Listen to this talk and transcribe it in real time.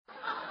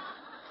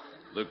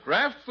The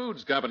Kraft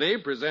Foods Company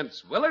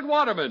presents Willard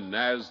Waterman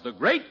as the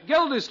Great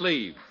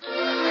Gildersleeve.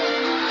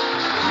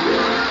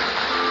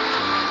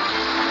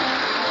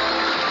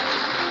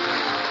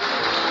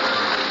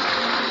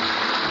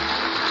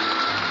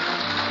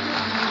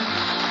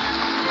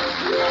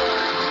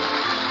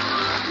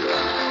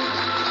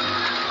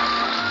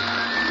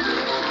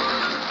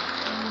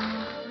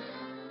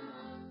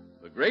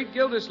 The Great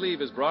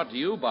Gildersleeve is brought to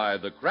you by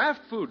the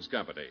Kraft Foods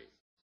Company.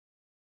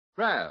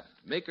 Kraft,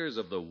 makers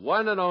of the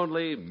one and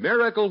only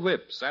Miracle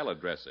Whip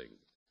salad dressing.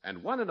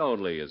 And one and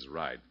only is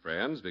right,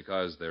 friends,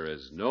 because there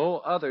is no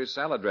other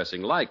salad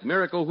dressing like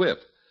Miracle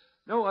Whip.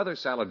 No other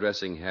salad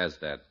dressing has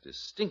that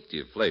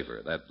distinctive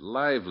flavor, that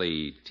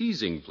lively,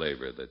 teasing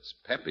flavor that's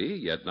peppy,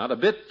 yet not a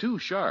bit too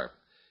sharp.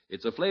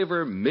 It's a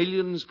flavor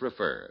millions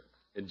prefer.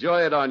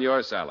 Enjoy it on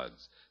your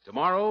salads.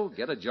 Tomorrow,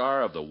 get a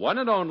jar of the one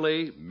and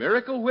only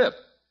Miracle Whip.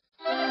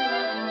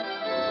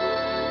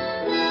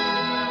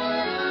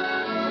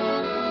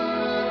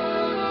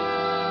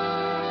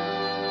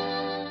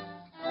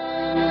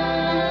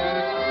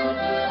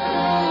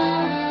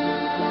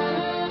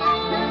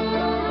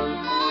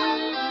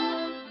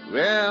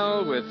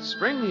 With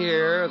spring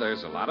here,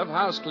 there's a lot of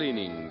house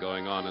cleaning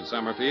going on in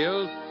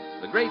Summerfield.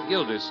 The great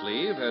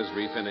Gildersleeve has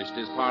refinished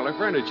his parlor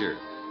furniture.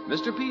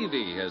 Mr.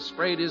 Peavy has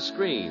sprayed his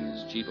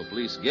screens. Chief of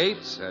Police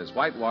Gates has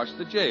whitewashed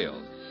the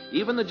jail.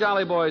 Even the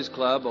Jolly Boys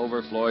Club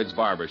over Floyd's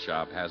barber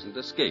shop hasn't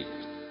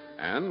escaped.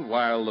 And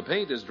while the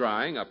paint is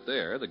drying up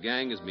there, the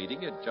gang is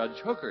meeting at Judge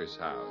Hooker's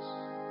house.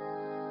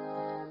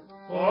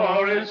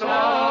 For it's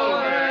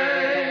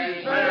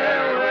always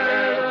fair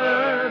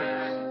weather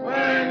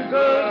when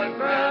good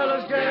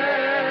fellows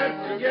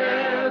get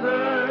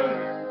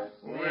together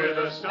with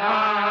a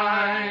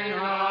stein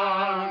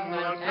on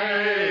the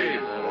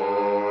table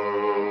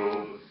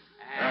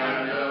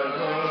and a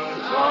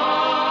good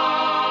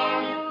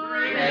song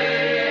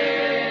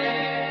ringing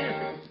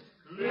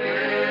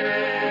clear.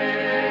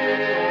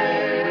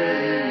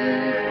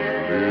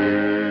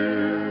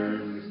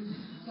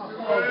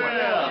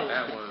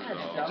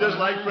 Just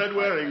like Fred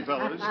Waring,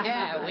 fellas.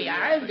 Yeah, we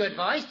are in good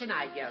voice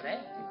tonight, Gildy.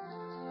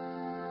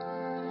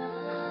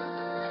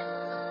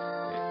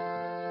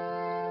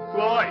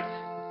 Floyd,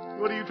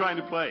 what are you trying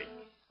to play?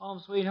 Home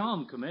Sweet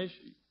Home, Commish.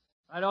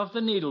 Right off the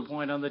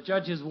needlepoint on the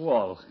judge's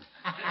wall.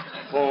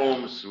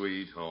 Home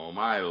Sweet Home.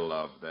 I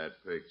love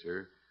that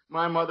picture.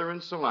 My mother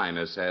in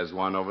Salinas has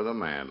one over the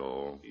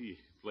mantel.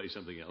 Play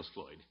something else,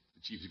 Floyd.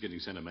 The chief's getting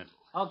sentimental.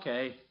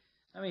 Okay.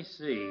 Let me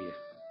see.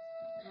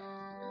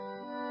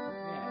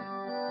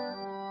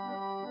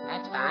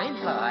 That's fine,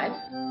 Floyd.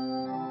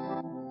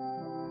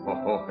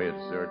 Oh, it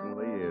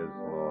certainly is,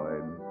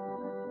 Floyd.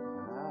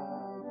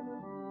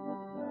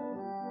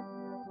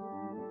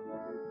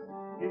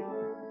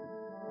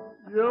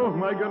 Oh,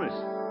 my goodness.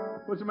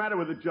 What's the matter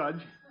with the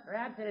judge?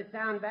 Perhaps it'd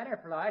sound better,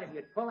 Floyd, if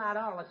you'd pull out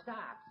all the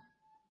stops.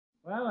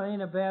 Well, it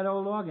ain't a bad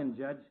old organ,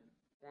 Judge.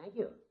 Thank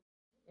you.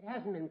 It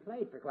hasn't been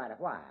played for quite a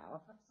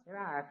while. There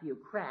are a few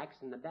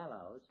cracks in the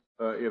bellows.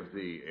 If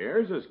the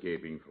air's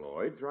escaping,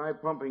 Floyd, try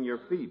pumping your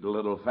feet a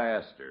little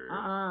faster.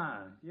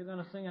 If you're going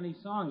to sing any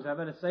songs, I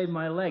better save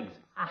my legs.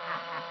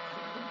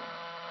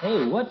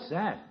 Hey, what's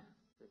that?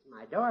 It's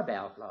my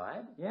doorbell,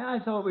 Floyd. Yeah, I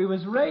thought we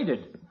was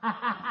raided.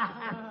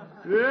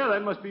 Yeah,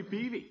 that must be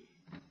Peavy.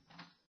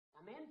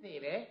 Come in,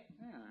 Peavy.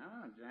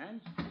 Hello,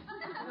 Judge.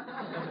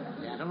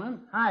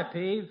 Gentlemen. Hi,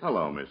 Peave.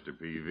 Hello, Mr.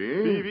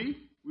 Peavy. Peavy,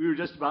 we were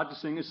just about to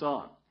sing a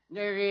song.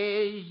 There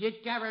is a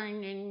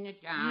tavern in the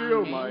town.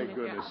 Oh, my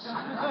goodness.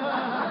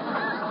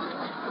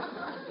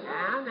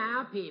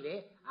 Now,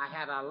 Peavy, I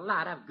have a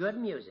lot of good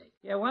music.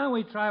 Yeah, why don't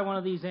we try one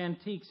of these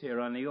antiques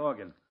here on the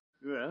organ?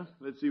 Well,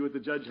 let's see what the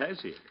judge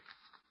has here.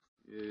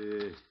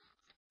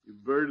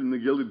 Bird in the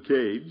Gilded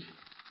Cage.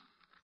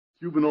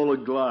 Cubanola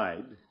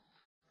Glide.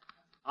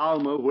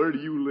 Alma, Where Do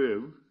You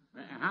Live?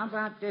 How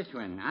about this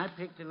one? I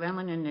picked a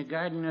lemon in the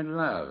Garden of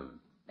Love.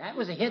 That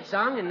was a hit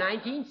song in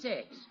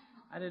 1906.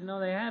 I didn't know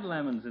they had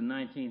lemons in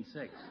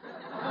 1906.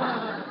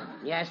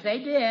 Yes, they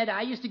did.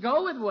 I used to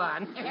go with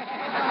one.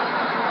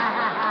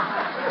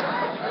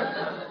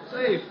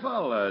 Say,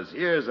 fellas,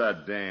 here's a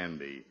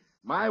dandy.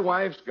 My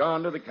wife's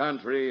gone to the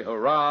country,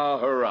 hurrah,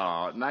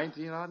 hurrah,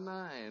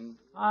 1909.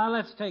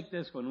 Let's take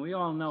this one. We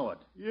all know it.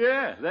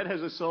 Yeah, that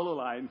has a solo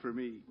line for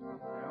me.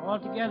 All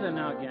together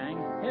now,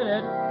 gang. Hit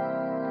it.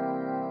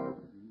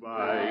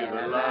 By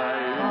the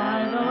light.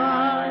 By the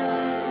light.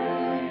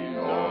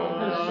 Of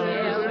the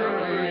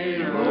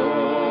silvery moon.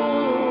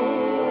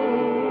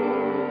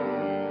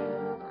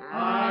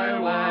 I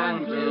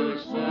want to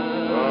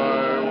spoon.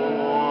 I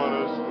want a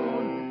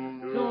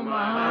spoon. To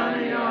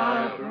my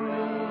heart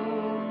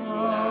room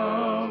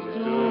of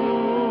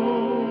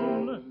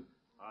tune.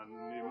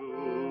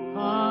 Honeymoon.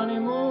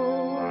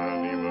 Honeymoon.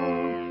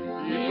 Honeymoon.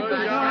 Keep a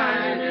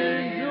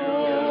shining June.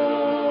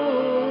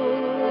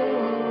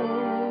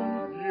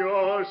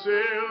 Your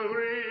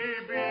silvery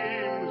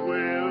beams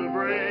will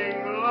bring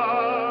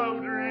love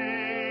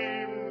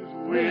dreams.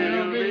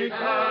 We'll be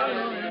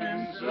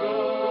coming soon.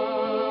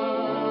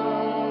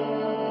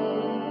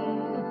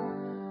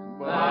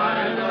 By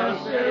the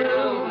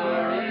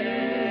silver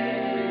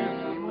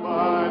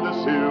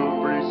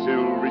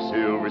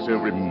silver,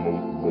 silver,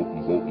 mo.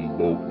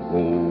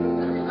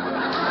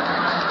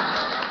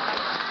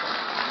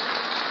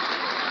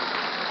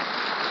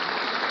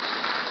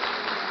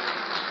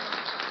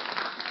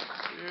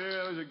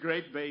 Yeah, it was a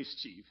great bass,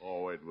 Chief.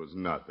 Oh, it was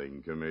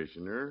nothing,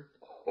 Commissioner.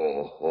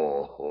 Ho,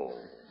 ho, ho.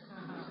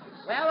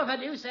 Well, if I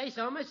do say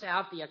so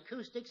myself, the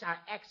acoustics are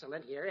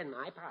excellent here in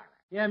my parlor.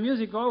 Yeah,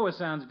 music always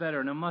sounds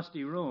better in a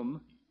musty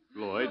room.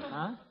 Floyd?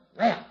 Huh?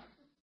 Well,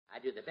 I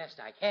do the best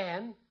I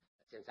can.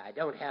 But since I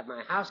don't have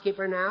my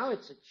housekeeper now,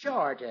 it's a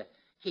chore to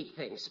keep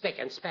things spick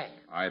and span.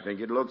 I think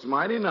it looks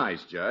mighty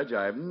nice, Judge.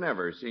 I've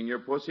never seen your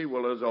pussy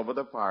willows over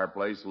the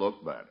fireplace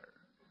look better.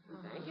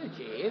 Thank you,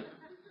 Chief.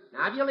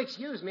 Now, if you'll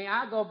excuse me,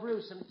 I'll go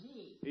brew some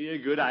tea. Yeah,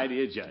 good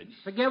idea, Judge.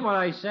 Forget what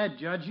I said,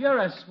 Judge. You're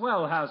a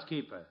swell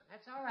housekeeper.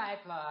 That's all right,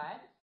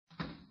 Floyd.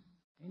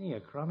 Ain't he a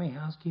crummy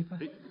housekeeper?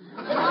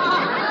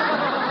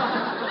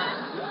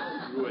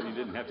 Well, you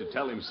didn't have to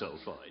tell him so,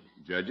 Floyd.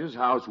 Judge's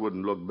house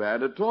wouldn't look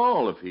bad at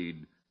all if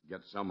he'd get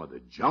some of the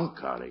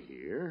junk out of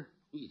here.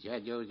 He's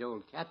had those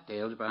old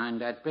cattails behind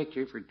that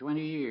picture for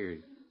 20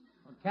 years.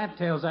 Well,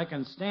 cattails I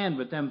can stand,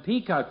 but them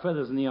peacock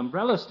feathers in the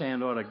umbrella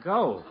stand ought to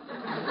go.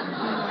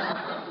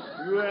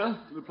 Well,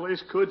 the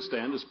place could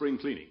stand a spring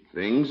cleaning.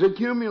 Things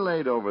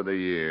accumulate over the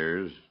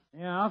years.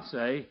 Yeah, I'll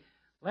say.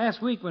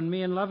 Last week when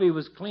me and Lovey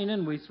was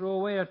cleaning, we threw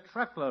away a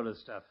truckload of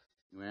stuff.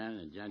 Well,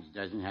 the judge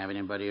doesn't have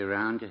anybody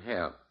around to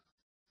help.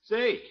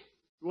 Say,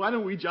 why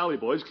don't we jolly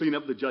boys clean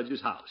up the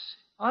judge's house?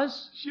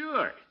 Us?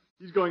 Sure.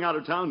 He's going out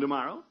of town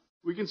tomorrow.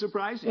 We can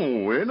surprise him.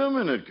 Oh, wait a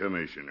minute,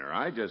 Commissioner.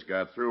 I just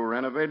got through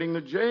renovating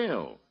the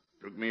jail.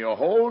 Took me a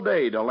whole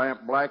day to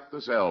lamp black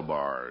the cell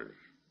bars.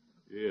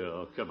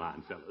 Yeah, come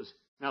on, fellas.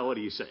 Now, what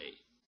do you say?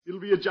 It'll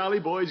be a jolly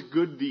boy's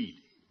good deed.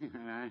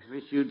 I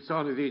wish you'd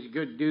thought of these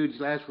good dudes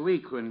last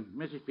week when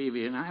Mrs.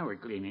 Peavy and I were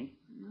cleaning.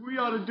 We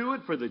ought to do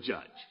it for the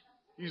judge.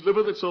 He's lived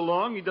with it so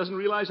long, he doesn't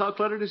realize how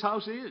cluttered his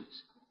house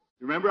is.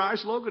 Remember our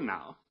slogan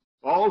now.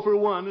 All for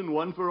one and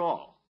one for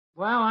all.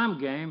 Well, I'm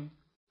game.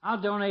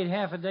 I'll donate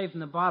half a day from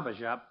the barber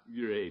shop.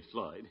 Great,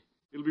 Floyd.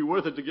 It'll be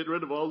worth it to get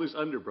rid of all this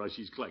underbrush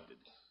he's collected.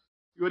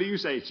 What do you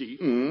say, Chief?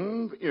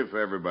 If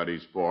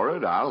everybody's for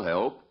it, I'll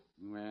help.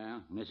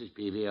 Well, Mrs.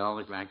 Peavy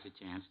always likes a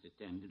chance to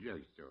tend the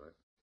drugstore.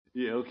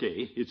 Yeah,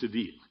 okay. It's a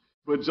deal.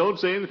 But don't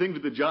say anything to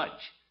the judge.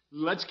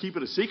 Let's keep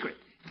it a secret.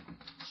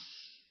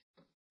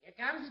 Here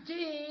comes the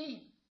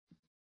tea.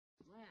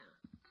 Well,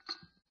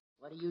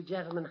 what are you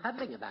gentlemen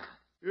huddling about?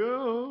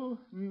 Oh,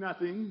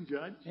 nothing,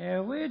 Judge. Yeah,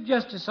 we're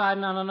just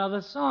deciding on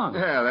another song.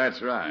 Yeah,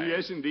 that's right.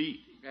 Yes, indeed.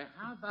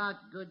 How about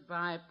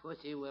Goodbye,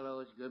 Pussy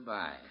Willows,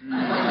 Goodbye?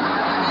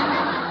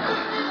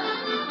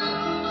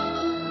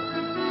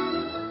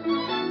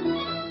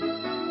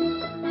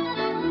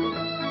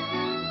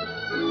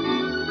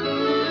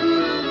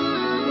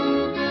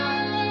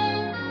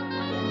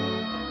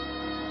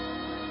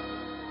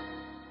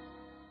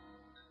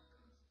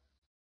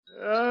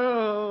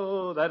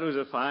 Oh, that was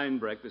a fine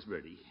breakfast,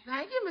 Bertie.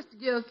 Thank you, Mr.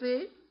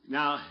 Gildersleeve.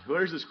 Now,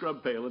 where's the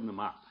scrub pail and the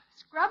mop?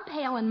 Scrub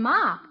pail and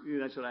mop. Yeah,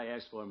 that's what I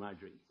asked for,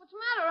 Marjorie. What's the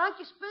matter, Unc?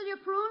 You spill your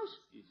prunes?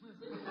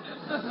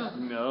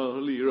 No,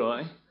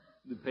 Leroy.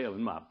 The pail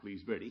and mop,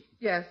 please, Bertie.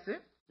 Yes, sir.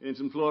 And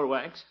some floor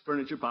wax,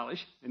 furniture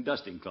polish, and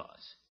dusting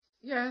cloths.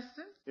 Yes,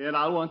 sir. And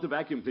I'll want the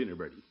vacuum cleaner,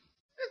 Bertie.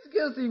 Mr.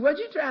 Gildersleeve, what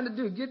you trying to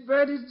do, get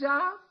Bertie's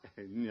job?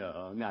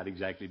 No, not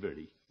exactly,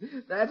 Bertie.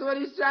 That's what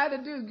he's trying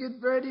to do, get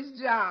Bertie's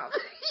job.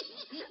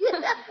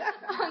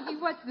 Unky,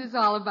 what's this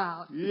all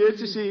about?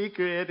 It's a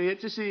secret.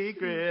 It's a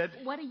secret.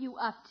 What are you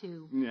up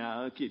to?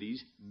 Now,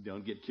 kiddies,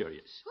 don't get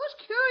curious. Who's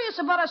curious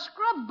about a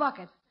scrub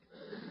bucket?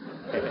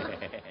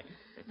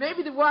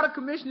 Maybe the water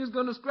commissioner's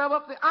going to scrub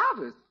up the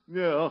office.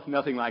 No,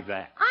 nothing like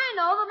that. I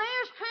know. The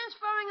mayor's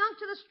transferring Unc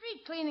to the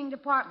street cleaning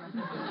department.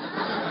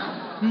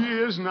 He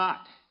is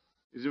not.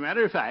 As a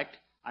matter of fact,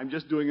 I'm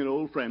just doing an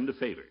old friend a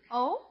favor.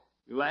 Oh?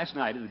 Last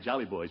night at the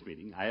Jolly Boys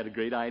meeting, I had a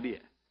great idea.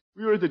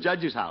 We were at the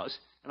judge's house,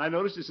 and I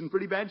noticed it's in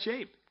pretty bad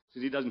shape,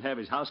 since he doesn't have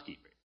his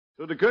housekeeper.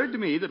 So it occurred to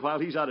me that while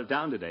he's out of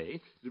town today,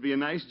 it'd be a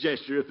nice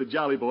gesture if the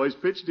Jolly Boys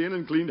pitched in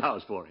and cleaned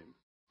house for him.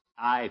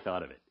 I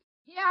thought of it.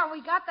 Yeah,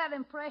 we got that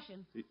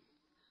impression.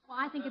 Well,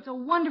 I think it's a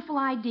wonderful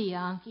idea,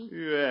 Unky.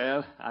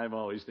 Well, I'm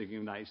always thinking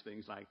of nice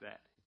things like that.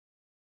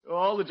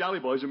 All the Jolly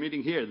Boys are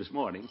meeting here this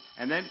morning,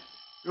 and then...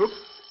 Oop,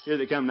 here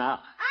they come now.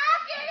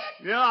 I'll get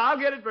it! Yeah, I'll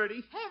get it, Bertie.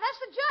 Hey, that's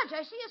the judge.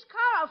 I see his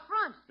car out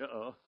front.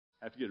 Uh-oh.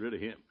 Have to get rid of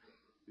him.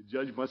 The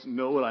judge mustn't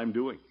know what I'm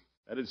doing.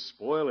 That'd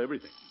spoil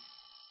everything.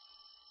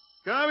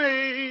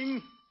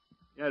 Coming!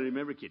 Yeah,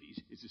 remember, kiddies,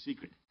 it's a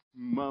secret.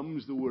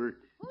 Mum's the word.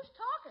 Who's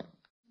talking?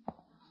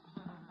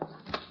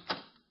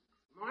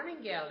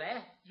 Morning,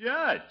 Gilda.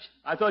 Judge,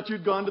 I thought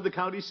you'd gone to the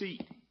county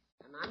seat.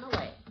 I'm on my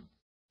way.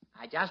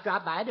 I just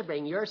dropped by to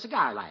bring your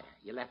cigar lighter.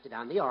 You left it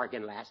on the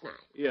organ last night.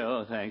 Yeah,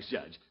 oh, thanks,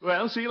 Judge.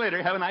 Well, see you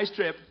later. Have a nice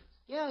trip.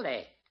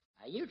 Gilda,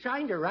 are you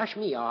trying to rush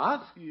me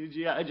off?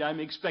 Judge, I'm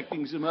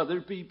expecting some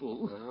other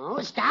people.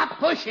 Oh, stop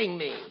pushing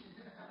me.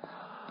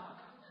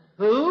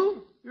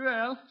 Who?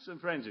 Well, some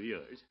friends of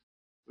yours.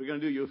 We're going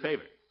to do you a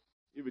favor.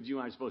 But you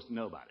aren't supposed to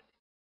know about it.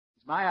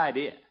 It's my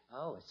idea.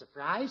 Oh, a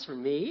surprise for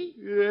me?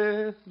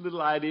 Yeah,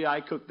 little idea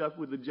I cooked up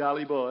with the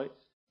Jolly Boys.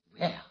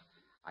 Well,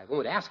 I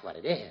won't ask what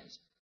it is.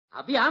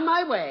 I'll be on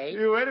my way.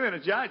 Hey, wait a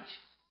minute, Judge.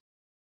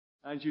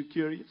 Aren't you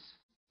curious?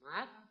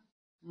 What?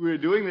 We're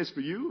doing this for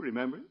you,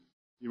 remember?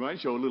 You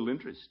might show a little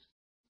interest.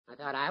 I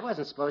thought I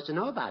wasn't supposed to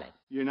know about it.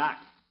 You're not.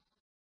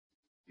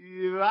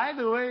 By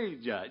the way,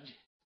 Judge,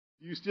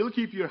 you still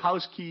keep your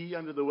house key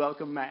under the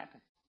welcome mat?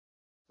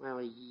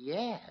 Well,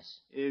 yes.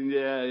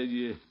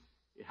 And,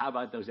 how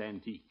about those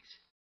antiques?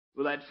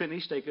 Will that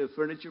finish take a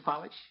furniture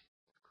polish?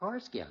 Of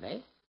course,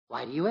 Gildy.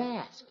 Why do you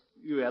ask?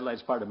 Well,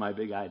 that's part of my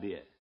big idea.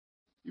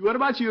 What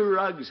about your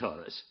rugs,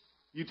 Horace?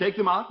 You take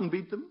them out and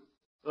beat them?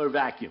 Or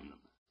vacuum them?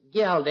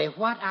 Gildy,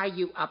 what are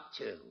you up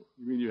to?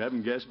 You mean you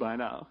haven't guessed by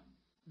now?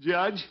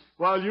 Judge,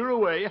 while you're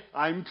away,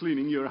 I'm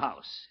cleaning your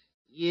house.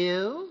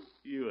 You?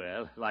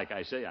 Well, like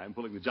I say, I'm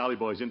pulling the Jolly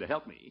Boys in to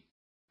help me.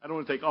 I don't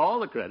want to take all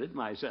the credit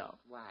myself.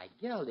 Why,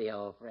 Gildy,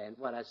 old friend,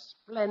 what a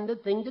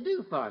splendid thing to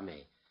do for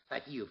me.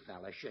 But you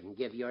fellas shouldn't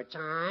give your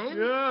time.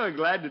 Oh,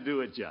 glad to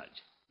do it,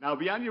 Judge. Now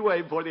be on your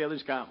way before the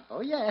others come.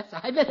 Oh, yes,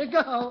 I better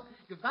go.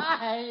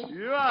 Goodbye.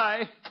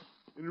 Goodbye.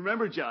 And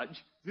remember,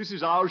 Judge, this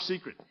is our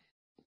secret.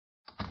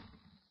 Some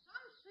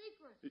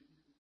secret.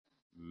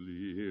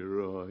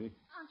 Leroy.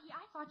 Unky,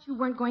 I thought you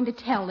weren't going to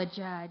tell the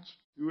judge.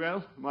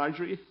 Well,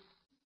 Marjorie,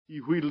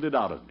 he wheedled it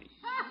out of me.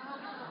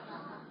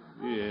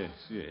 Yes.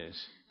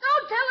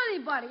 Don't tell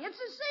anybody. It's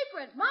a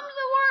secret. Mum's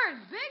the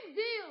word. Big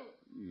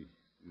deal.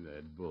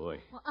 That boy.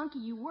 Well, Unky,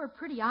 you were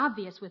pretty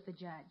obvious with the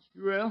judge.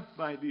 Well,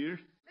 my dear.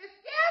 Miss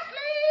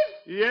Gildersleeve,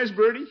 Yes,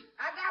 Bertie?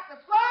 I got the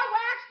floor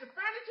wax, the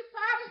furniture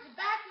polish, the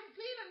vacuum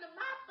cleaner, and the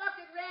mop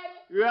bucket ready.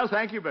 Well,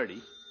 thank you,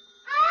 Bertie.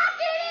 I'll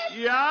get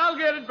it. Yeah, I'll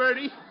get it,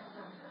 Bertie.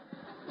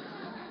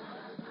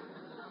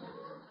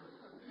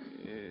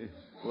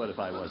 What if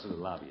I wasn't a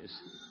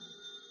lobbyist?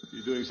 If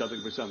you're doing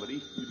something for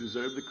somebody, you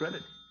deserve the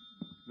credit.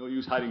 No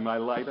use hiding my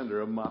light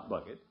under a mop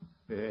bucket.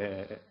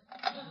 Hello.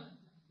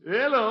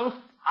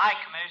 Hi,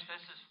 Commish.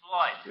 This is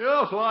Floyd.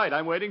 Oh, Floyd,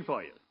 I'm waiting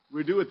for you.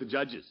 We're due at the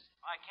judge's.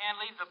 I can't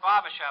leave the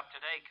barber shop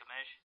today,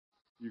 Commish.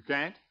 You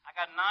can't? I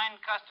got 9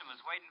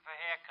 customers waiting for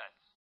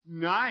haircuts.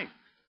 9.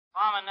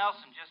 Farmer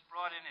Nelson just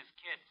brought in his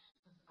kids.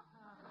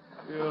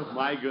 Oh,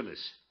 my goodness.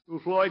 Well,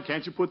 Floyd,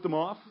 can't you put them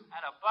off?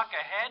 At $1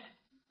 a head?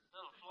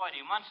 Little Floydie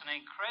Munson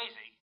ain't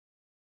crazy.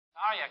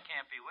 Sorry I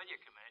can't be with you,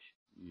 Commish.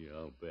 Yeah,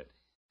 I'll bet.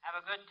 Have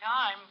a good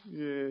time.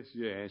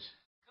 Yes.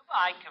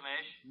 Goodbye,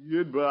 Commish.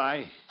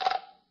 Goodbye.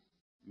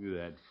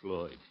 That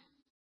Floyd.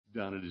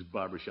 Down at his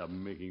barber shop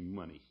making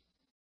money.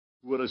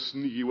 What a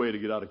sneaky way to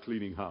get out of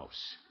cleaning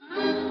house.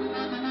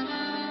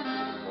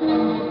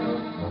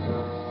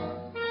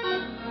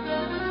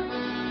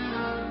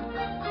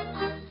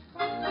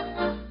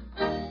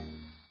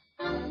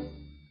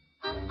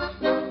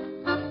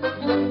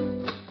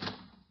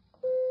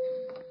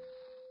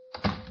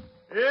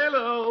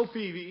 Hello,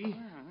 Peavy.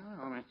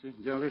 Hello, Mr.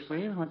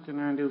 Gildersleeve. What can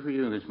I do for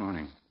you this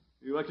morning?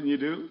 What can you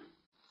do?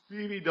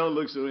 Peavy, don't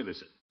look so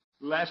innocent.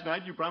 Last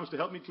night you promised to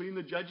help me clean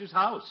the judge's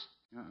house.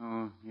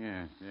 Oh,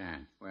 yes.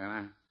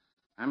 Well,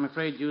 I'm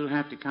afraid you'll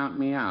have to count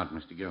me out,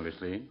 Mr.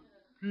 Gildersleeve.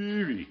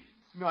 Peavy,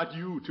 not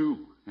you,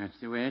 too. That's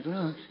the way it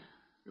looks.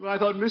 Well, I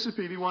thought Mrs.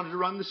 Peavy wanted to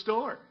run the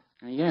store.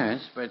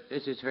 Yes, but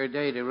this is her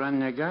day to run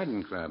their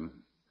garden club.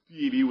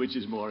 Peavy, which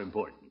is more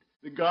important?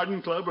 The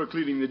garden club or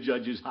cleaning the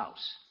judge's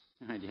house?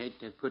 I'd hate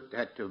to put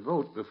that to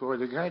vote before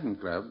the garden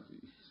club.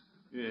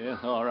 Yeah,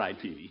 all right,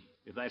 Peavy.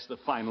 If that's the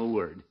final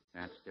word.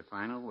 That's the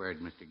final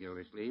word, Mr.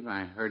 Gildersleeve.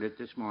 I heard it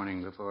this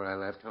morning before I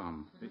left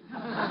home.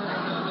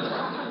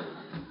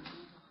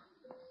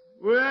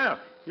 Well,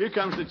 here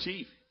comes the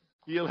chief.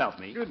 He'll help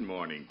me. Good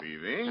morning,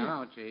 Peavy.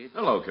 Hello, Chief.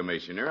 Hello,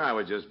 Commissioner. I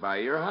was just by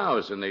your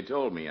house, and they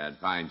told me I'd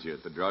find you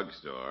at the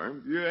drugstore.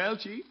 Well,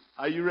 Chief,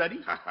 are you ready?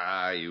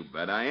 Ha, you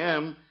bet I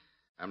am.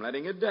 I'm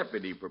letting a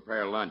deputy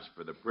prepare lunch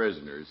for the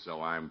prisoners,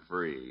 so I'm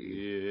free.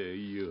 Yeah,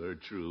 you're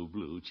true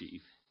blue,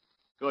 Chief.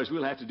 Of course,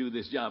 we'll have to do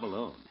this job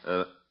alone.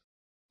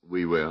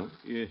 We will?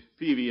 Yeah,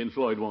 Peavy and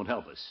Floyd won't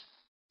help us.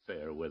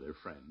 Fair weather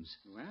friends.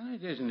 Well,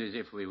 it isn't as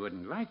if we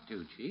wouldn't like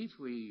to, Chief.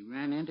 We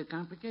ran into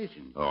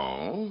complications.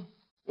 Oh?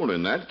 Well,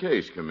 in that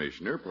case,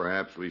 Commissioner,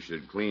 perhaps we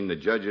should clean the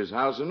judge's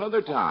house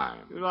another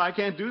time. Well, I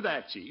can't do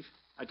that, Chief.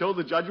 I told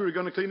the judge we were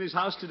going to clean his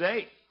house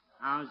today.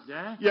 How's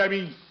that? Yeah, I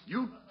mean...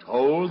 You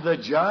told the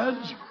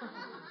judge?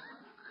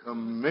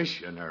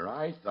 Commissioner,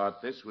 I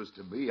thought this was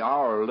to be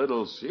our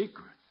little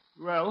secret.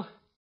 Well...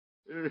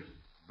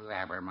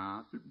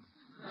 Blabbermouth.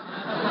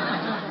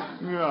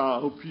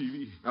 Oh,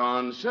 Peavy.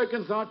 On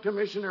second thought,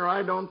 Commissioner,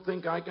 I don't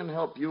think I can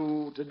help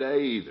you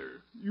today either.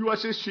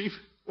 What's this, Chief?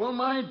 Well,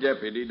 my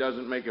deputy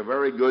doesn't make a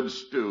very good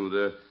stew.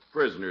 The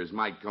prisoners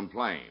might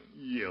complain.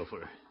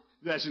 Yelfer.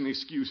 That's an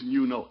excuse, and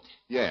you know it.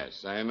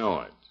 Yes, I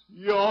know it.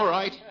 You're all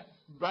right.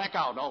 Back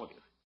out, all of you.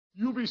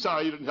 You'll be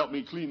sorry you didn't help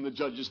me clean the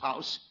judge's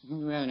house.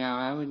 Well, now,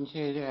 I wouldn't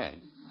say that.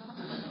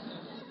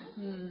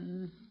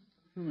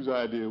 Whose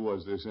idea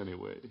was this,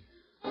 anyway?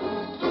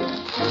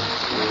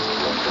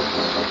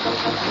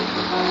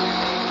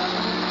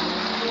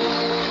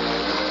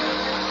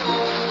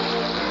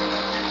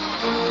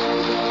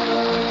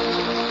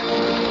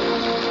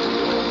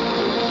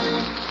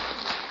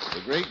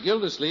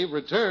 Gildersleeve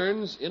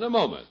returns in a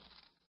moment.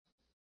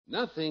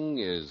 Nothing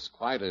is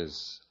quite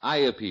as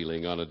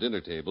eye-appealing on a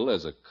dinner table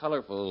as a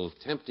colorful,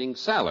 tempting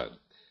salad.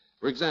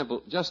 For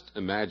example, just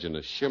imagine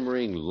a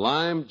shimmering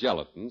lime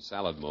gelatin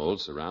salad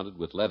mold surrounded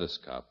with lettuce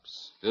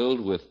cups, filled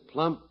with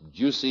plump,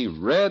 juicy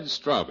red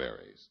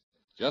strawberries.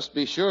 Just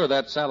be sure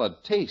that salad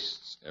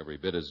tastes every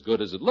bit as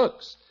good as it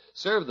looks.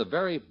 Serve the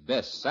very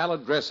best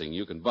salad dressing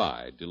you can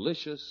buy,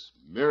 delicious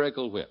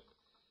Miracle Whip.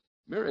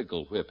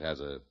 Miracle Whip has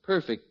a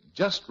perfect,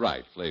 just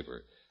right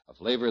flavor, a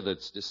flavor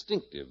that's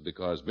distinctive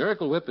because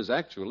Miracle Whip is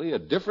actually a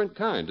different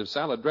kind of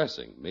salad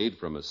dressing made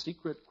from a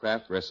secret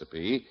craft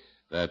recipe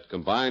that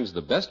combines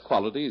the best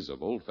qualities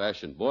of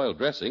old-fashioned boiled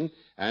dressing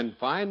and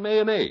fine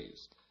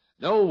mayonnaise.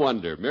 No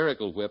wonder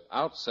Miracle Whip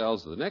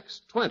outsells the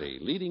next 20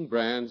 leading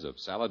brands of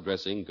salad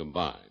dressing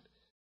combined.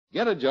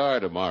 Get a jar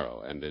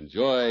tomorrow and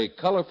enjoy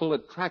colorful,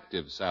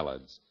 attractive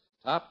salads,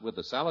 topped with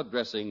the salad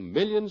dressing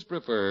millions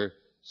prefer,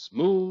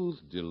 smooth,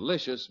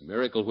 delicious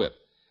Miracle Whip.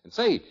 And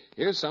say,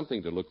 here's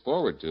something to look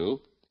forward to.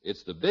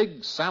 It's the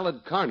big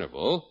salad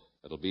carnival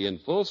that'll be in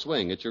full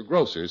swing at your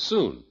grocer's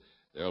soon.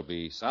 There'll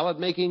be salad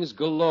makings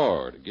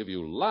galore to give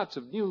you lots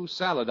of new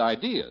salad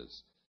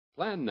ideas.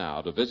 Plan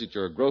now to visit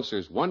your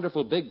grocer's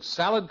wonderful big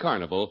salad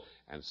carnival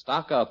and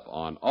stock up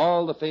on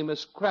all the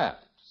famous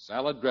Kraft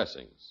salad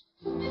dressings.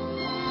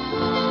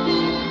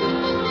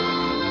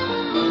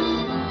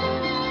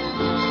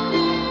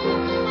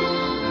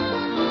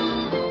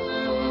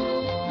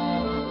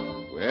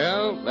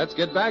 Well, let's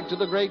get back to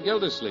the great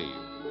Gildersleeve.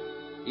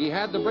 He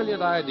had the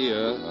brilliant idea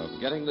of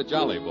getting the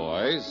Jolly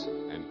Boys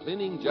and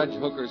cleaning Judge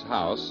Hooker's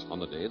house on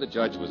the day the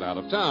judge was out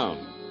of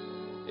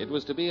town. It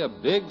was to be a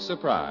big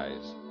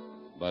surprise.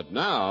 But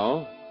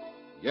now,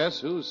 guess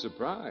who's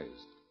surprised?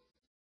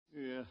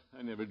 Yeah,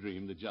 I never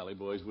dreamed the Jolly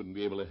Boys wouldn't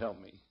be able to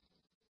help me.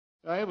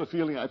 I have a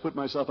feeling I put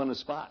myself on the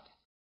spot.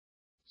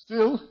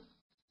 Still,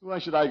 why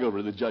should I go over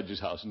to the judge's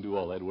house and do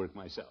all that work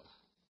myself?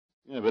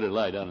 I better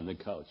lie down on the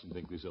couch and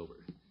think this over.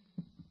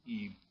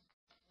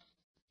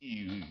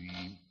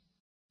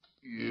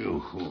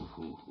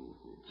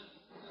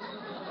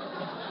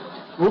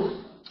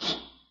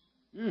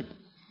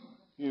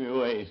 You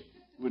know, it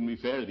wouldn't be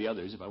fair to the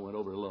others if I went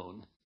over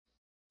alone.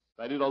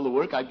 If I did all the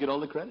work, I'd get all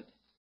the credit.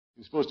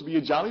 It's supposed to be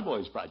a Jolly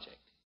Boys project.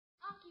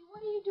 Unky,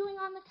 what are you doing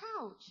on the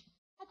couch?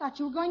 I thought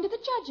you were going to the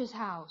judge's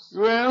house.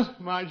 Well,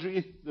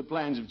 Marjorie, the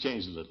plans have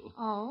changed a little.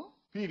 Oh?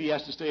 Peavy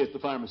has to stay at the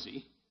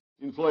pharmacy,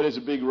 and Floyd has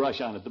a big rush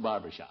on at the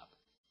barber shop.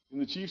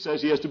 And the chief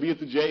says he has to be at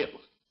the jail.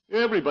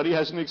 Everybody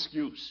has an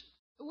excuse.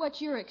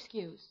 What's your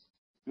excuse?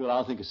 Well,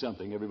 I'll think of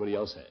something everybody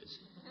else has.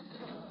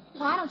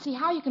 Well, I don't see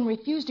how you can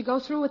refuse to go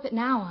through with it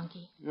now,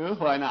 Unky. Well,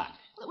 why not?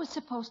 Well, it was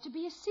supposed to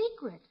be a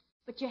secret.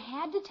 But you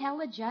had to tell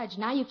the judge.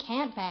 Now you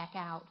can't back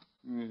out.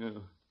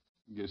 No,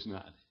 guess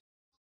not.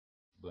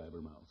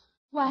 Blabbermouth.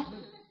 What?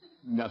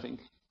 Nothing.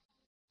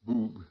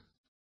 Boob.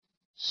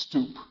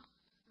 Stoop.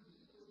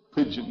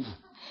 Pigeon.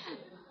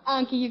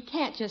 Unky, you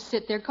can't just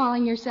sit there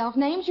calling yourself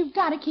names. You've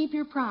got to keep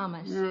your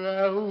promise.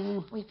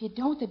 Well, Well, if you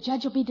don't, the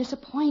judge will be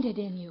disappointed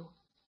in you.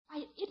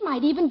 Why, it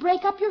might even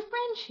break up your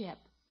friendship.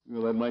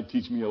 well, that might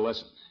teach me a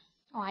lesson.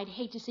 Oh, I'd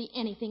hate to see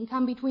anything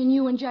come between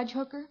you and Judge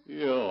Hooker.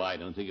 Oh, I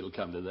don't think it'll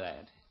come to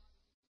that.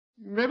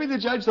 Maybe the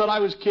judge thought I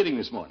was kidding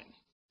this morning.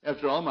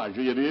 After all,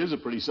 Marjorie, it is a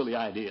pretty silly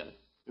idea.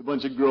 A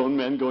bunch of grown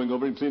men going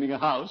over and cleaning a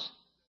house.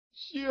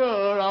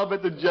 Sure, I'll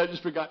bet the judge has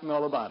forgotten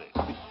all about it.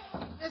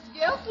 Miss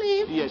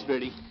Gildersleeve, Yes,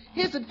 Bertie.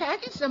 here's a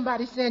package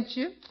somebody sent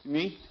you.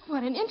 Me?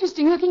 What an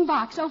interesting-looking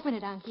box. Open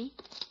it, Unky.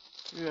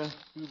 Yeah,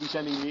 you'll be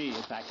sending me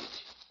a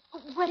package.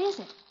 What is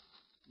it?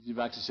 It's a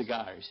box of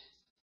cigars.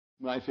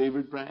 My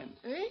favorite brand.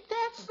 Ain't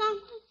that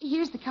something?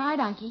 Here's the card,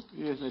 Unky.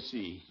 Yes, let's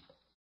see.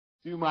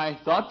 To my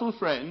thoughtful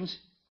friends,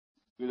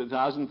 with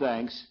 1,000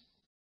 thanks,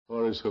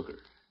 Horace Hooker.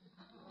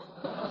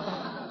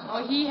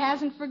 Oh, he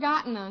hasn't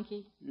forgotten,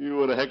 Unky. You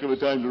what a heck of a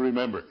time to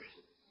remember.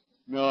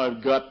 Now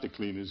I've got to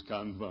clean his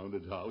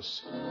confounded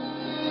house.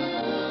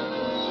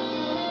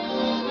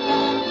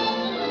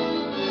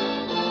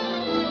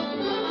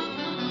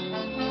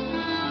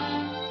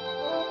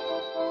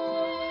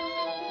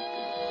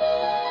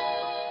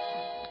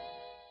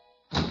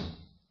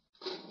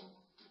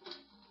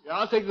 Yeah,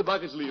 I'll take the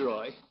buckets,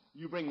 Leroy.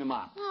 You bring the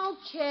mop.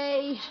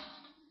 Okay.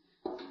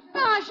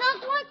 Gosh,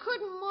 Uncle, why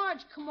couldn't Marge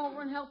come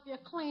over and help you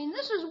clean?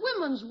 This is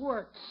women's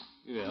work.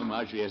 Yeah,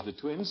 Marjorie has the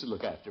twins to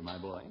look after, my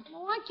boy.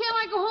 Well, why can't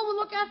I go home and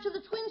look after the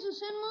twins and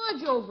send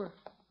Marge over?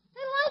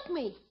 They like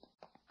me.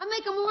 I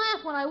make them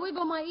laugh when I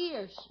wiggle my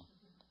ears.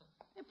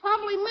 They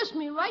probably miss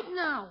me right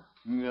now.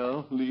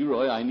 No,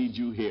 Leroy, I need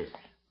you here.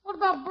 What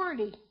about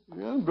Bertie?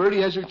 Well,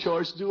 Bertie has her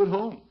chores to do at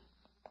home.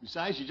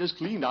 Besides, she just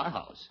cleaned our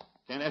house.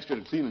 Can't ask her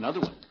to clean another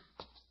one.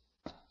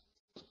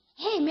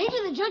 Hey, maybe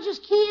the judge's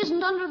key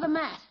isn't under the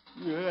mat.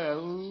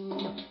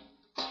 Well,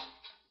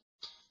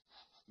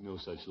 no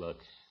such luck.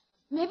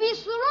 Maybe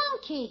it's the wrong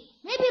key.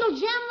 Maybe it'll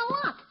jam the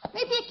lock.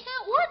 Maybe you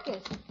can't work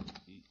it.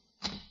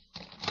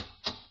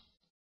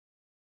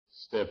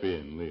 Step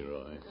in,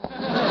 Leroy.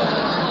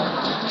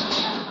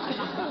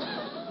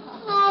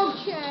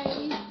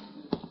 Okay.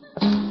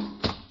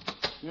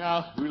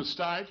 Now, we'll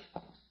start.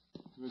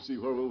 Let's see,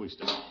 where will we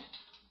start?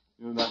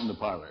 Not in the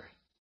parlor.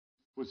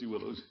 Pussy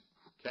willows,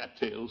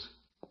 cattails.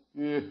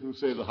 Yeah, we'll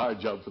save the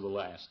hard job for the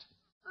last.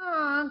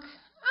 Unc,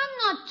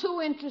 I'm not too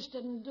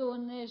interested in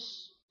doing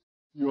this.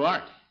 You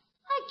aren't?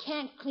 I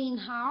can't clean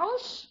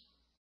house.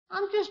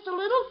 I'm just a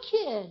little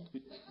kid.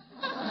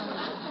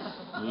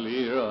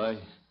 Leroy,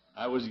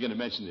 I wasn't going to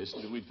mention this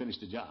until we'd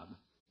finished the job.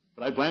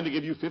 But I plan to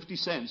give you 50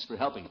 cents for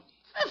helping.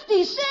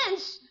 50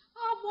 cents?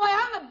 Oh, boy,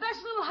 I'm the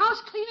best little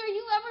house cleaner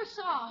you ever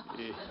saw.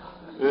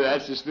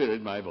 That's the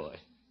spirit, my boy.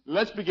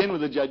 Let's begin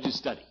with the judge's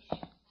study.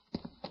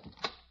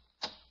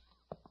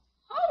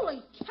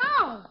 Holy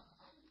cow!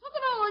 Look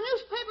at all the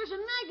newspapers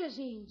and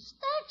magazines.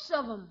 Stacks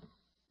of them.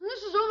 And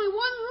this is only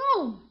one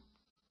room.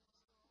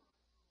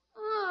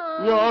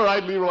 You're all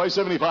right, Leroy,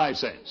 75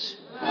 cents.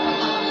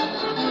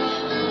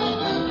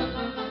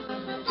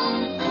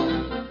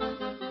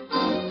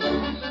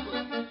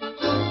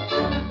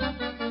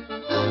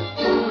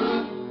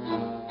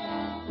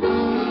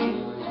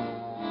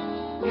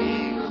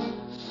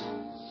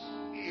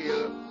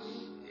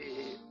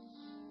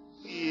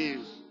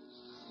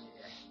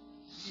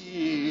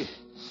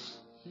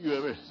 You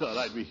ever thought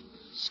I'd be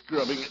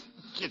scrubbing a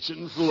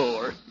kitchen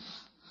floor?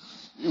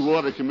 You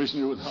water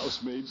commissioner with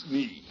housemaid's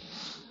knee.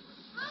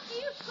 Are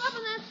you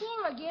scrubbing that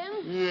floor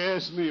again?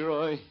 Yes,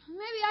 Leroy.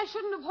 Maybe I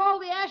shouldn't have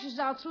hauled the ashes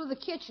out through the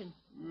kitchen.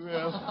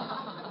 Well,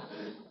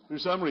 for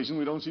some reason,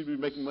 we don't seem to be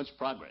making much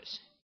progress.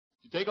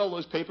 Did you take all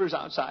those papers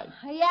outside?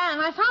 Yeah,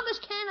 and I found this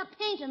can of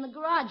paint in the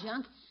garage,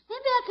 Unc.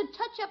 Maybe I could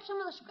touch up some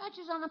of the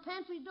scratches on the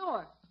pantry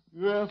door.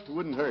 Well, it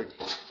wouldn't hurt.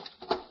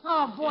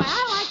 Oh, boy,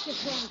 I like your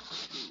paint.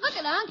 Look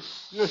at Unc.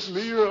 Yes,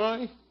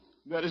 Leroy.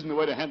 That isn't the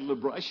way to handle a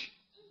brush.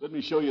 Let me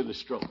show you the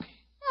stroke.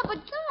 Yeah, but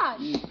gosh.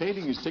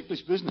 Painting is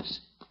ticklish business.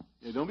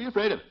 Yeah, don't be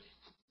afraid of it.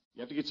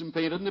 You have to get some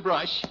paint on the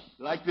brush,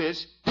 like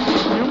this.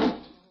 Yeah,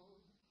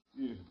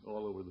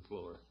 all over the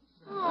floor.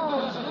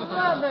 Oh,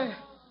 brother.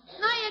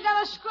 Now you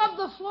gotta scrub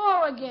the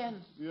floor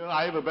again. Yeah,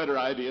 I have a better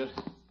idea.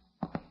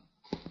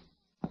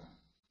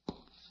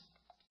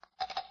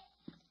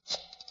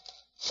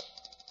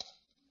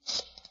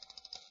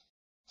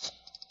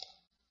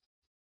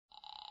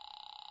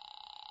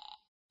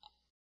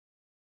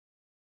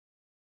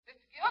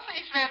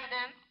 Gildersleeve's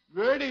residence.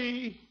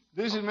 Bertie,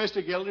 this is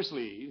Mr.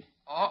 Gildersleeve.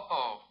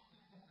 Uh-oh.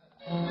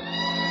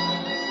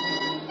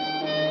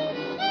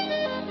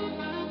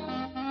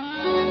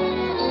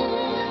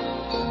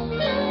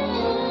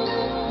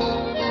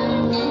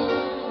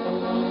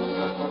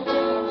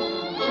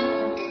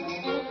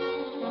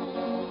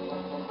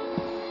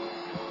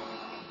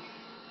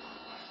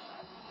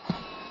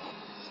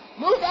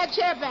 Move that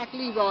chair back,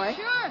 Leroy.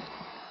 Sure.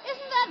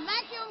 Isn't that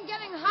vacuum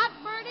getting hot,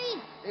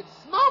 Bertie? It's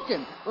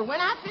smoking, but when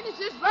I finish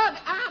this rug,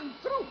 I'm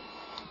through.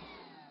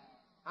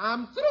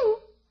 I'm through.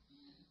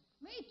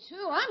 Me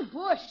too. I'm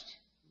bushed.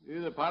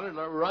 Yeah, the powdered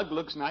rug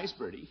looks nice,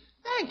 Bertie.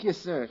 Thank you,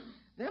 sir.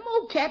 Them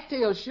old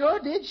cattails sure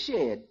did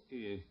shed.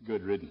 Yeah,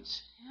 good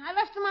riddance. I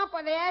left them out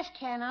by the ash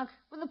can, Unc,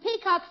 with the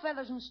peacock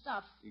feathers and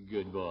stuff.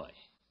 Good boy.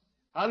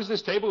 How does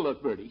this table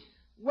look, Bertie?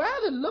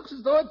 Well, it looks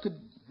as though it could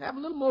have a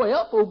little more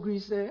elbow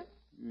grease there.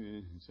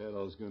 Yeah, is that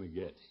all it's going to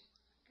get?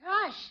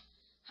 Gosh,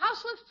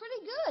 house looks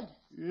pretty good.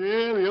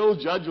 Yeah, the old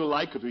judge will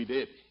like what we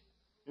did.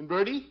 And,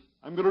 Bertie,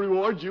 I'm going to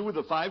reward you with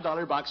a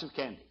 $5 box of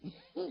candy.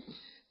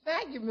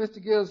 Thank you, Mr.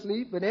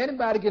 Gildersleeve, but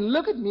anybody can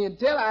look at me and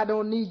tell I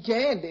don't need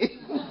candy.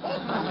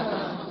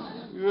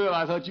 Well,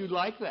 I thought you'd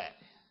like that.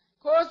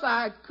 Of course,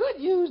 I could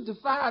use the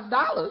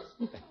 $5.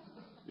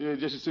 Yeah,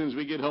 just as soon as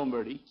we get home,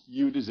 Bertie,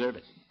 you deserve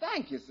it.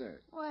 Thank you, sir.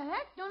 Well,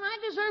 heck, don't I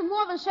deserve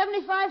more than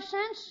 75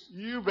 cents?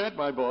 You bet,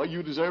 my boy.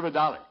 You deserve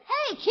 $1.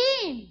 Hey,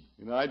 Keen.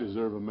 And I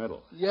deserve a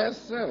medal. Yes,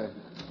 sir.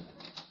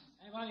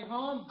 Anybody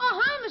home?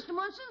 Oh, hi, Mr.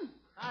 Munson.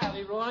 Hi,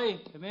 Leroy.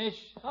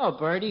 Kamish. Oh,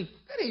 Bertie.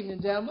 Good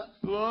evening, gentlemen.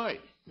 Lloyd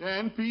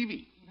and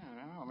Peavy.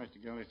 Oh, Mr.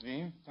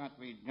 Gildersleeve. Thought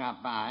we'd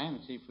drop by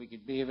and see if we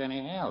could be of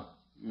any help.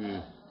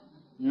 Yeah.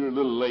 You're a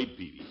little late,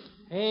 Peavy.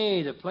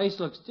 Hey, the place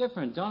looks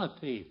different, don't it,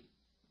 Pete?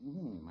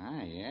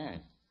 My, yes.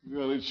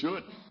 Well, it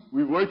should.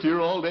 We've worked here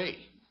all day.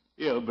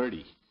 Yeah,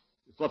 Bertie,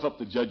 fluff up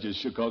the judge's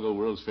Chicago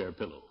World's Fair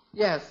pillow.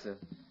 Yes, sir.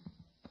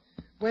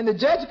 When the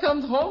judge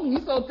comes home,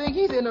 he's going to think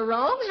he's in the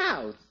wrong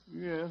house.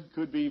 Yeah,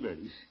 could be,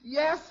 Bertie.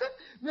 Yes, sir.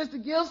 Mr.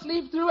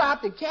 Gildersleeve threw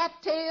out the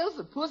cattails,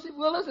 the pussy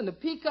willows, and the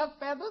peacock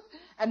feathers,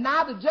 and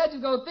now the judge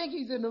is going to think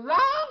he's in the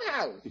wrong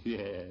house.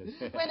 Yes.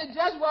 When the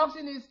judge walks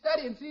in his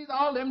study and sees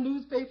all them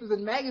newspapers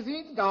and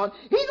magazines gone,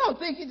 he's going to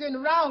think he's in the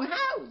wrong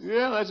house.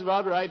 Yeah, that's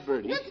about right,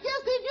 Bertie. Mr.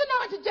 Gildersleeve, you know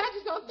what the judge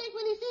is going to think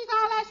when he sees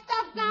all that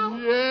stuff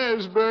gone?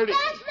 Yes, Bertie.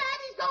 That's right.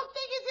 He's going to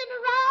think he's in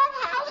the wrong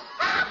house.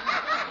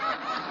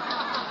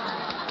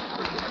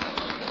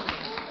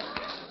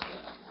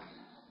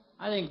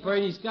 I think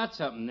Bertie's got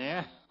something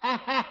there.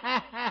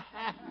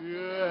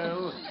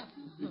 Well,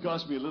 it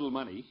cost me a little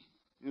money.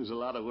 It was a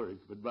lot of work,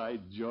 but by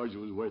George, it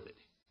was worth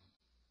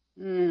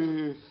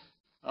it.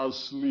 I'll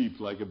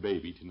sleep like a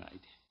baby tonight.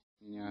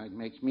 You know, it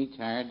makes me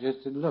tired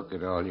just to look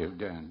at all you've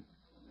done.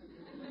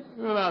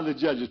 Well, now, the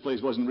judge's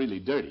place wasn't really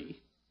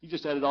dirty. He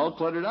just had it all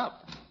cluttered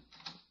up.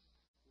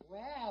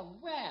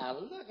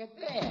 Well, look at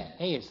this.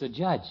 Hey, it's the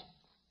judge.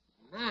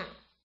 My,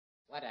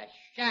 what a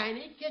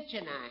shiny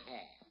kitchen I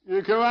have.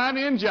 You come on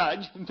in,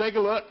 Judge, and take a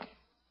look.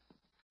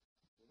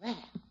 Well,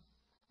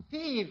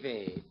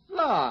 Peavy,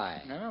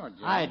 Floyd, Hello, Judge.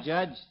 Hi,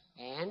 Judge.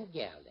 and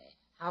Gildy.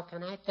 How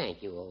can I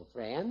thank you, old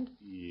friend?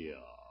 Yeah.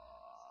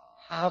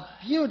 How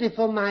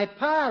beautiful my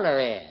parlor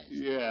is.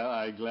 Yeah,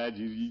 I'm glad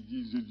you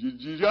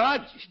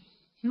Judge,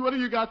 what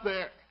have you got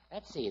there?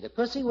 Let's see. The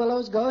pussy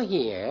willows go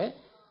here.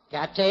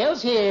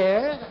 Cattails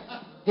here.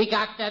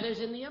 Peacock feathers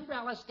in the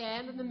umbrella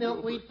stand, and the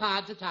milkweed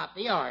pods atop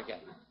the organ.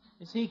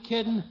 Is he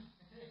kidding?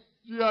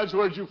 Judge,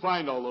 where'd you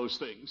find all those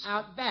things?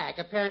 Out back.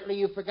 Apparently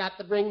you forgot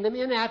to bring them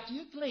in after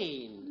you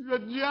cleaned.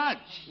 Judge.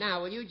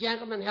 Now, will you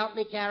gentlemen help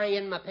me carry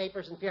in my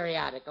papers and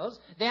periodicals?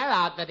 They're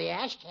out by the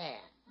ash can.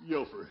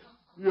 Yofer,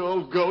 you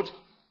old goat.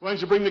 Why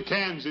don't you bring the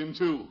cans in,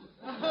 too?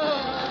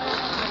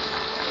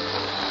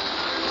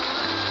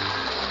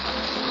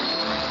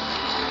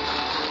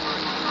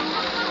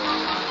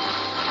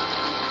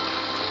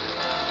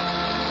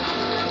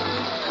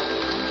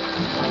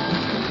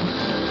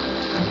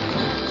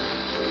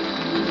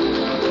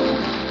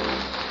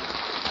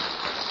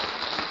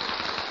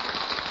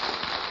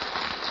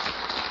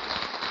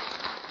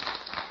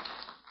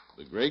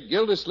 The great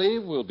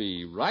Gildersleeve will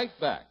be right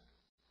back.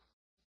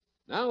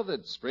 Now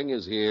that spring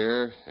is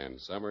here and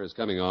summer is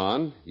coming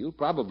on, you'll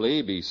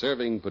probably be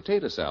serving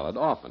potato salad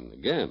often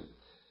again.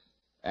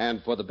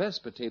 And for the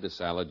best potato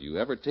salad you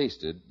ever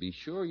tasted, be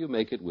sure you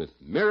make it with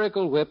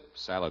Miracle Whip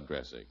salad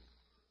dressing.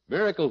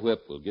 Miracle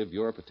Whip will give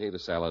your potato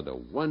salad a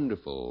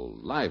wonderful,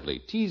 lively,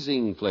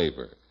 teasing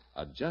flavor,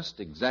 a just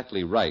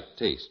exactly right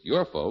taste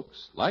your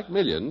folks, like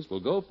millions, will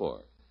go for.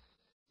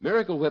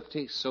 Miracle Whip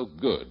tastes so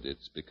good,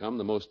 it's become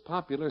the most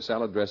popular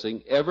salad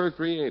dressing ever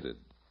created.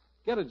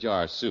 Get a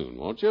jar soon,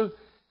 won't you?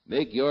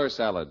 Make your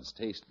salads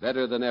taste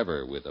better than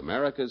ever with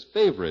America's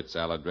favorite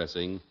salad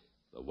dressing,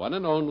 the one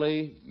and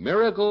only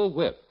Miracle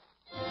Whip.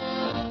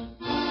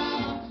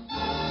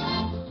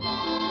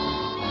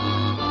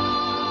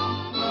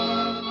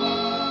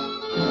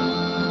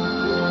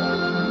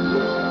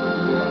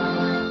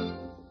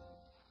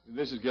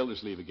 This is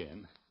Gildersleeve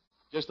again.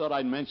 Just thought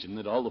I'd mention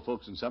that all the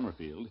folks in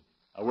Summerfield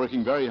are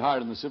working very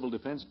hard on the civil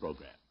defense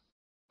program.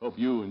 Hope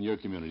you and your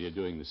community are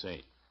doing the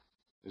same.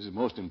 This is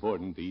most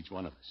important to each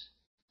one of us.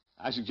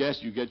 I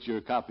suggest you get your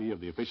copy of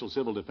the official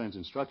civil defense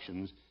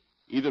instructions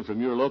either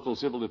from your local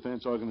civil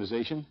defense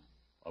organization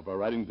or by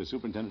writing to the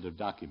superintendent of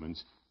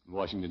documents in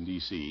Washington,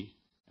 D.C.,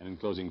 and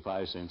enclosing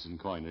 5 cents in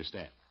coin or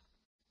stamp.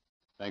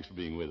 Thanks for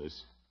being with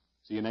us.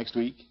 See you next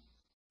week.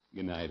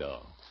 Good night,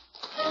 all.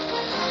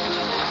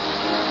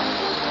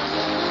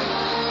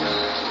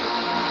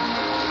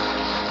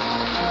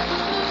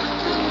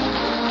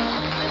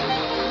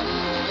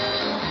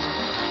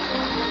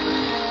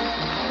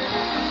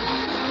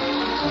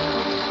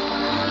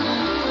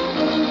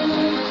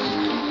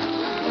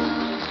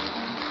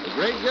 The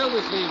Great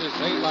Gildersleeve is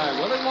played by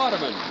Willie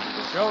Waterman.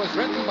 The show is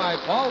written by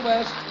Paul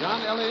West,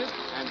 John Elliott,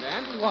 and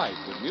Andy White,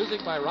 with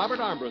music by Robert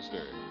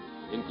Armbruster.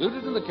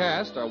 Included in the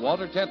cast are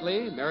Walter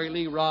Tetley, Mary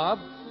Lee Robb,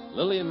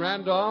 Lillian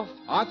Randolph,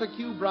 Arthur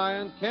Q.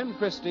 Bryant, Ken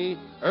Christie,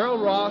 Earl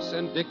Ross,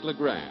 and Dick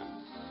LeGrand.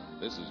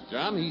 This is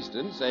John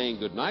Heaston saying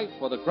goodnight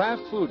for the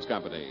Kraft Foods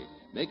Company,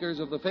 makers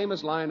of the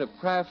famous line of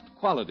Kraft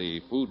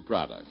quality food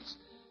products.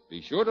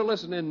 Be sure to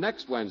listen in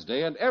next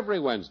Wednesday and every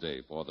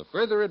Wednesday for the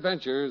further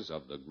adventures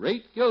of the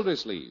Great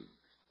Gildersleeve.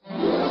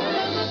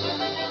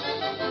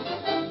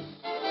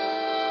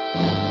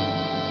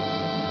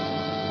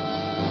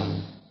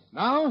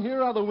 Now,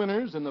 here are the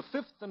winners in the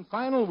 5th and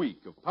final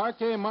week of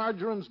Parquet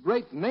Margarine's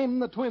great Name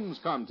the Twins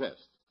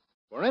contest.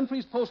 For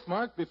entries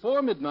postmarked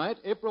before midnight,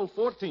 April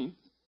 14th,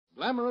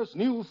 glamorous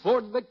new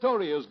Ford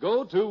Victorias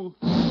go to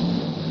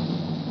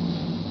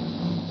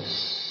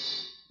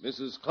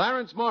Mrs.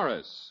 Clarence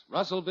Morris,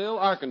 Russellville,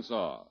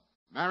 Arkansas.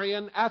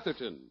 Marion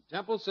Atherton,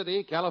 Temple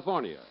City,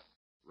 California.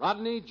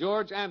 Rodney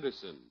George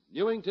Anderson,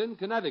 Newington,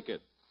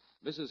 Connecticut.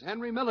 Mrs.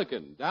 Henry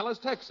Milliken, Dallas,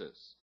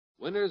 Texas.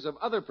 Winners of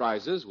other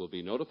prizes will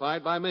be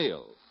notified by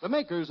mail. the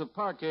makers of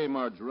Parquet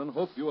Margarine.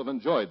 Hope you have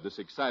enjoyed this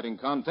exciting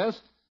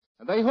contest,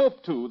 and they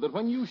hope, too, that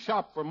when you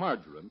shop for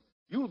margarine,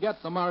 you'll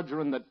get the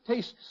margarine that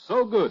tastes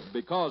so good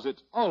because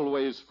it's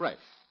always fresh.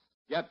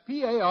 Get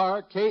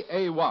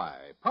P-A-R-K-A-Y,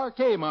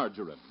 Parquet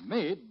Margarine,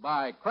 made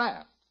by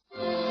Kraft.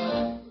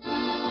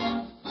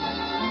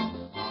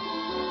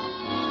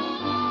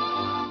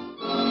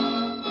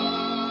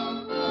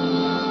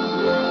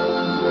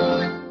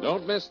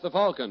 Don't miss The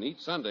Falcon each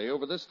Sunday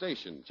over this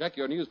station. Check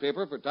your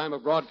newspaper for time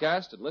of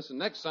broadcast and listen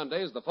next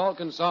Sunday as The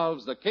Falcon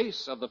solves the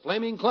case of the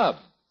Flaming Club.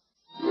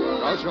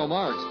 Groucho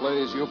Marx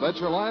plays You Bet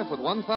Your Life with 1,000.